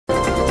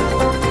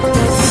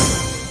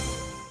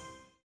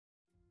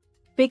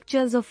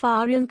Pictures of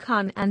Aryan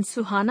Khan and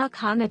Suhana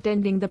Khan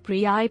attending the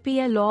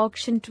Pre-IPL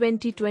Auction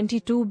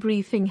 2022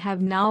 briefing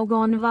have now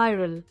gone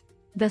viral.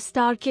 The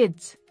star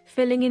kids,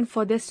 filling in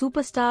for their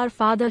superstar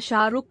father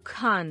Shah Rukh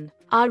Khan,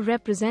 are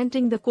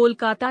representing the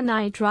Kolkata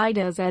Knight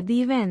Riders at the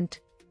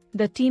event.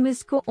 The team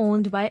is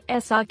co-owned by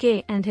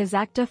SRK and his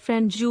actor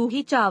friend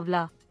Juhi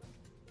Chawla.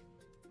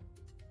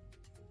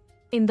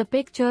 In the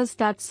pictures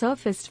that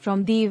surfaced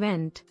from the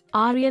event,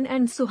 Aryan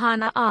and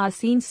Suhana are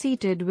seen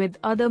seated with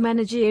other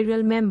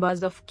managerial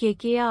members of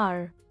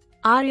KKR.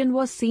 Aryan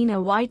was seen a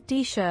white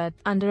t-shirt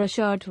under a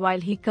shirt while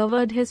he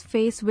covered his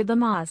face with a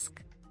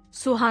mask.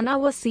 Suhana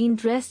was seen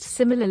dressed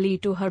similarly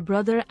to her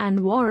brother and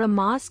wore a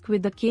mask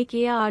with the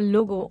KKR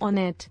logo on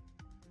it.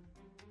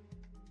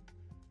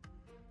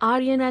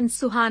 Aryan and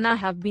Suhana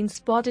have been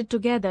spotted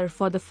together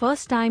for the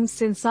first time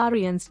since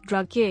Aryan's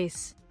drug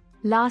case.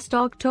 Last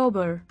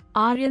October,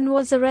 Aryan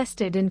was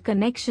arrested in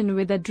connection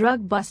with a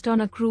drug bust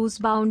on a cruise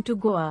bound to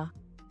Goa.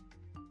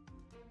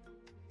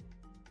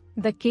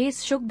 The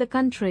case shook the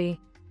country.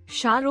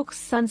 Shah Rukh's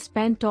son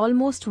spent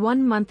almost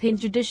 1 month in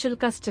judicial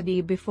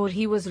custody before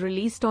he was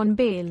released on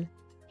bail.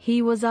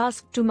 He was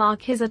asked to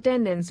mark his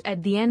attendance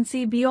at the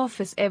NCB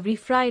office every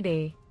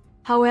Friday.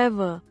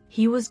 However,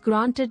 he was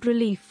granted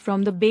relief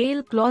from the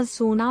bail clause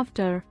soon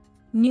after.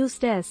 NYOOOZ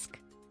Desk.